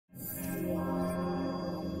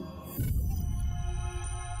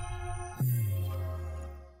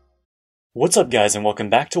What's up guys, and welcome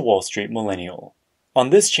back to Wall Street Millennial. On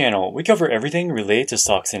this channel, we cover everything related to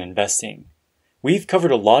stocks and investing. We've covered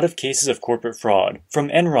a lot of cases of corporate fraud, from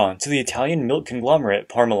Enron to the Italian milk conglomerate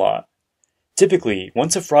Parmalat. Typically,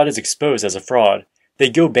 once a fraud is exposed as a fraud, they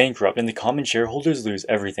go bankrupt and the common shareholders lose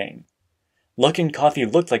everything. Luckin Coffee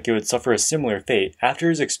looked like it would suffer a similar fate after it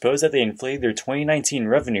was exposed that they inflated their 2019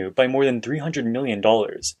 revenue by more than $300 million.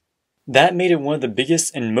 That made it one of the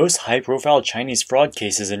biggest and most high-profile Chinese fraud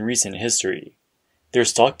cases in recent history. Their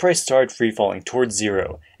stock price started freefalling towards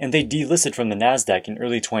zero, and they delisted from the NASDAQ in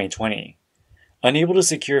early 2020. Unable to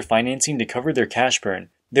secure financing to cover their cash burn,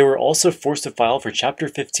 they were also forced to file for Chapter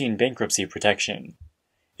 15 bankruptcy protection.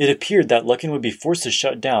 It appeared that Luckin would be forced to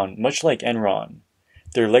shut down, much like Enron.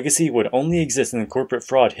 Their legacy would only exist in the corporate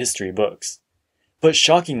fraud history books. But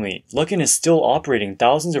shockingly, Luckin is still operating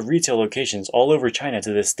thousands of retail locations all over China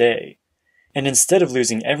to this day. And instead of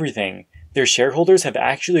losing everything, their shareholders have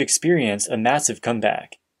actually experienced a massive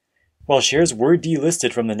comeback. While shares were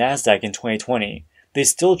delisted from the NASDAQ in 2020, they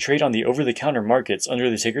still trade on the over-the-counter markets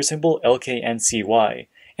under the ticker symbol LKNCY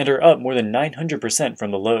and are up more than 900%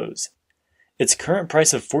 from the lows. Its current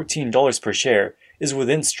price of $14 per share is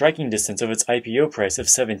within striking distance of its IPO price of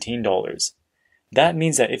 $17. That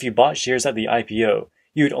means that if you bought shares at the IPO,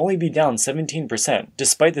 you would only be down 17%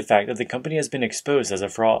 despite the fact that the company has been exposed as a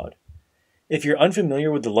fraud. If you're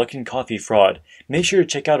unfamiliar with the Luckin Coffee fraud, make sure to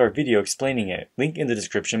check out our video explaining it, link in the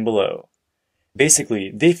description below.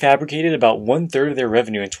 Basically, they fabricated about 1/3 of their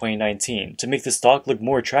revenue in 2019 to make the stock look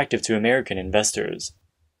more attractive to American investors.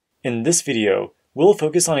 In this video, we'll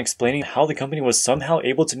focus on explaining how the company was somehow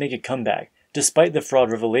able to make a comeback despite the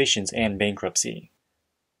fraud revelations and bankruptcy.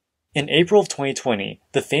 In April of 2020,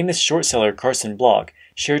 the famous short seller Carson Block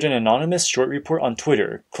shared an anonymous short report on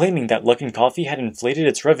Twitter claiming that Luckin Coffee had inflated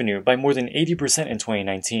its revenue by more than 80% in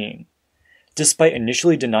 2019. Despite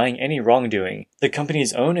initially denying any wrongdoing, the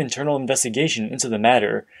company's own internal investigation into the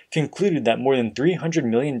matter concluded that more than $300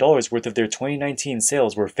 million worth of their 2019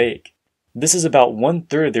 sales were fake. This is about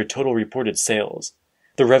 1/3 of their total reported sales.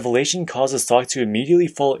 The revelation caused the stock to immediately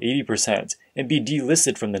fall 80% and be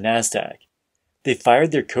delisted from the NASDAQ. They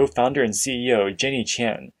fired their co-founder and CEO, Jenny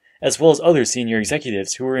Qian, as well as other senior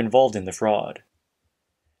executives who were involved in the fraud.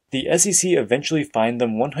 The SEC eventually fined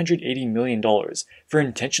them $180 million for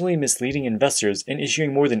intentionally misleading investors and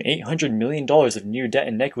issuing more than $800 million of new debt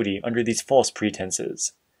and equity under these false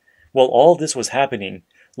pretenses. While all this was happening,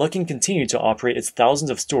 Luckin continued to operate its thousands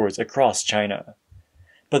of stores across China.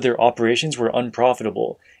 But their operations were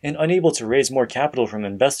unprofitable, and unable to raise more capital from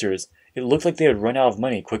investors, it looked like they would run out of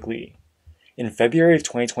money quickly. In February of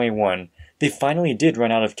 2021, they finally did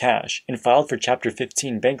run out of cash and filed for Chapter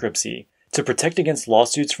 15 bankruptcy to protect against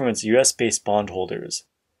lawsuits from its US-based bondholders.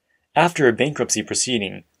 After a bankruptcy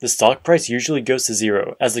proceeding, the stock price usually goes to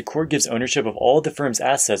zero as the court gives ownership of all the firm's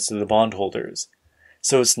assets to the bondholders.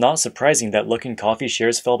 So it's not surprising that Luckin Coffee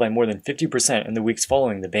shares fell by more than 50% in the weeks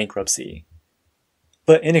following the bankruptcy.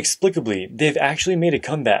 But inexplicably, they've actually made a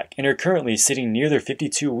comeback and are currently sitting near their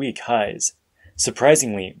 52-week highs.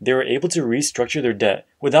 Surprisingly, they were able to restructure their debt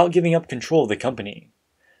without giving up control of the company.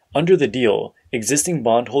 Under the deal, existing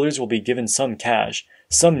bondholders will be given some cash,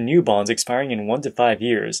 some new bonds expiring in 1 to 5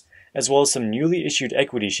 years, as well as some newly issued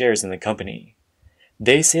equity shares in the company.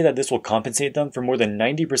 They say that this will compensate them for more than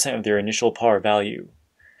 90% of their initial par value.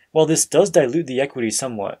 While this does dilute the equity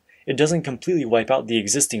somewhat, it doesn't completely wipe out the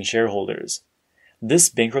existing shareholders. This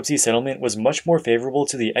bankruptcy settlement was much more favorable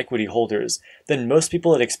to the equity holders than most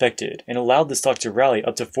people had expected and allowed the stock to rally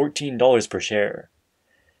up to $14 per share.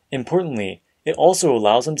 Importantly, it also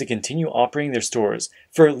allows them to continue operating their stores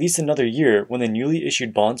for at least another year when the newly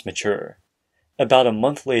issued bonds mature. About a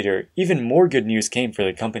month later, even more good news came for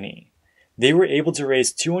the company. They were able to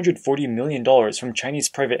raise $240 million from Chinese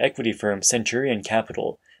private equity firm Centurion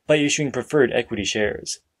Capital by issuing preferred equity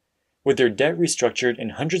shares. With their debt restructured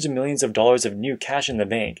and hundreds of millions of dollars of new cash in the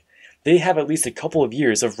bank, they have at least a couple of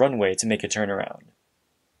years of runway to make a turnaround.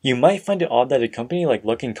 You might find it odd that a company like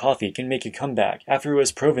Luckin Coffee can make a comeback after it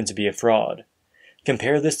was proven to be a fraud.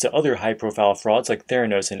 Compare this to other high-profile frauds like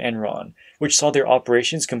Theranos and Enron, which saw their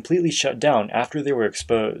operations completely shut down after they were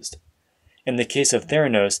exposed. In the case of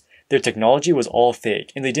Theranos, their technology was all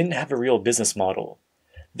fake and they didn't have a real business model.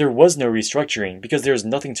 There was no restructuring because there was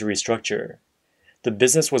nothing to restructure. The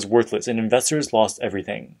business was worthless and investors lost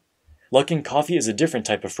everything. Luckin Coffee is a different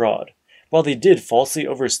type of fraud. While they did falsely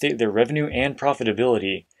overstate their revenue and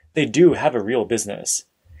profitability, they do have a real business.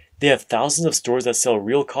 They have thousands of stores that sell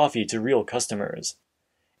real coffee to real customers.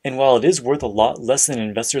 And while it is worth a lot less than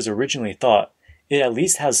investors originally thought, it at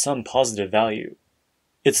least has some positive value.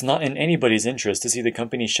 It's not in anybody's interest to see the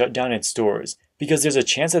company shut down its stores because there's a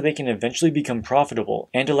chance that they can eventually become profitable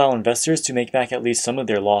and allow investors to make back at least some of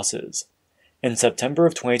their losses. In September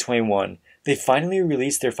of 2021, they finally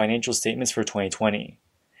released their financial statements for 2020.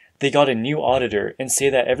 They got a new auditor and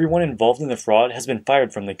say that everyone involved in the fraud has been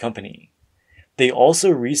fired from the company. They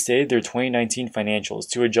also restated their 2019 financials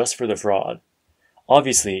to adjust for the fraud.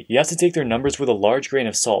 Obviously, you have to take their numbers with a large grain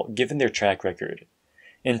of salt given their track record.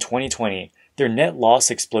 In 2020, their net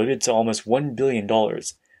loss exploded to almost $1 billion,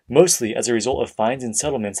 mostly as a result of fines and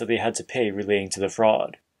settlements that they had to pay relating to the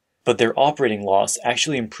fraud. But their operating loss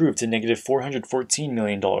actually improved to negative $414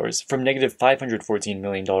 million from negative $514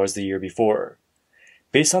 million the year before.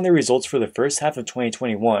 Based on their results for the first half of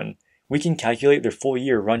 2021, we can calculate their full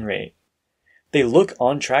year run rate. They look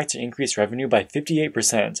on track to increase revenue by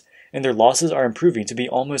 58%, and their losses are improving to be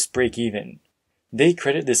almost break even. They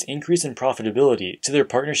credit this increase in profitability to their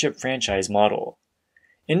partnership franchise model.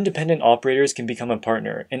 Independent operators can become a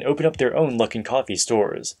partner and open up their own Luckin Coffee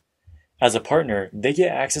stores. As a partner, they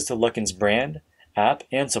get access to Luckin's brand, app,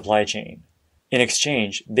 and supply chain. In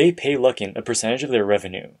exchange, they pay Luckin a percentage of their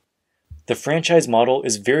revenue. The franchise model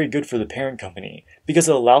is very good for the parent company because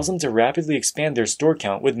it allows them to rapidly expand their store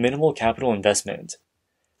count with minimal capital investment.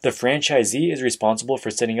 The franchisee is responsible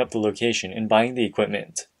for setting up the location and buying the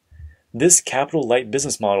equipment. This capital-light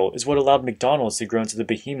business model is what allowed McDonald's to grow into the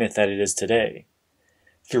behemoth that it is today.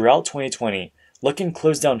 Throughout 2020, Luckin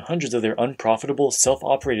closed down hundreds of their unprofitable,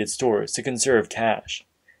 self-operated stores to conserve cash.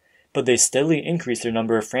 But they steadily increased their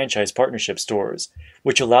number of franchise partnership stores,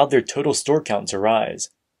 which allowed their total store count to rise.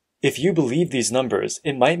 If you believe these numbers,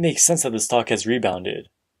 it might make sense that the stock has rebounded.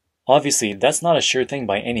 Obviously, that's not a sure thing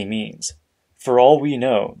by any means. For all we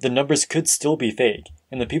know, the numbers could still be fake,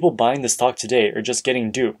 and the people buying the stock today are just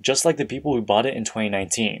getting duped just like the people who bought it in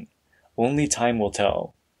 2019. Only time will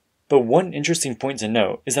tell. But one interesting point to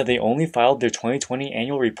note is that they only filed their 2020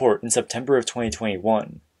 annual report in September of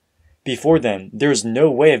 2021. Before then, there was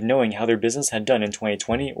no way of knowing how their business had done in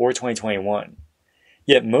 2020 or 2021.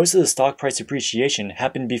 Yet most of the stock price appreciation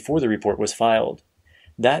happened before the report was filed.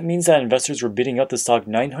 That means that investors were bidding up the stock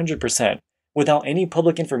 900% without any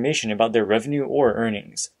public information about their revenue or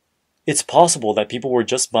earnings. It's possible that people were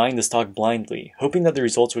just buying the stock blindly, hoping that the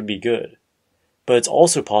results would be good. But it's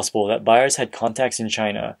also possible that buyers had contacts in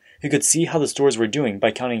China who could see how the stores were doing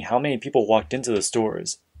by counting how many people walked into the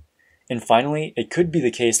stores. And finally, it could be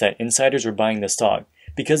the case that insiders were buying the stock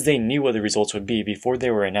because they knew what the results would be before they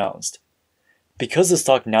were announced. Because the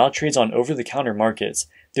stock now trades on over-the-counter markets,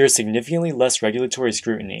 there is significantly less regulatory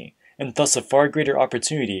scrutiny, and thus a far greater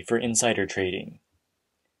opportunity for insider trading.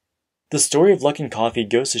 The story of Luckin Coffee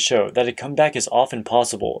goes to show that a comeback is often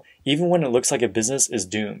possible, even when it looks like a business is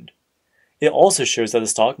doomed. It also shows that the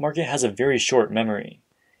stock market has a very short memory.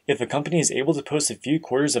 If a company is able to post a few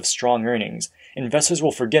quarters of strong earnings, investors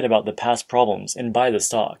will forget about the past problems and buy the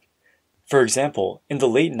stock. For example, in the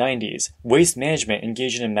late 90s, Waste Management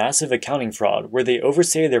engaged in a massive accounting fraud where they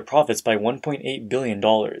overstated their profits by $1.8 billion.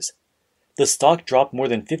 The stock dropped more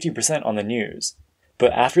than 50% on the news.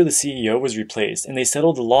 But after the CEO was replaced and they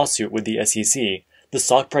settled the lawsuit with the SEC, the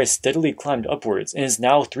stock price steadily climbed upwards and is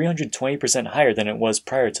now 320% higher than it was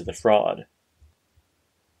prior to the fraud.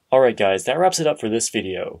 Alright guys, that wraps it up for this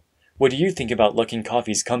video. What do you think about Luckin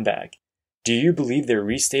Coffee's comeback? Do you believe their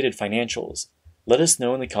restated financials? Let us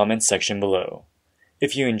know in the comments section below.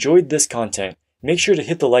 If you enjoyed this content, make sure to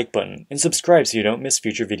hit the like button and subscribe so you don't miss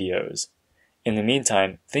future videos. In the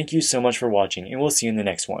meantime, thank you so much for watching and we'll see you in the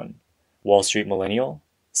next one. Wall Street Millennial,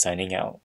 signing out.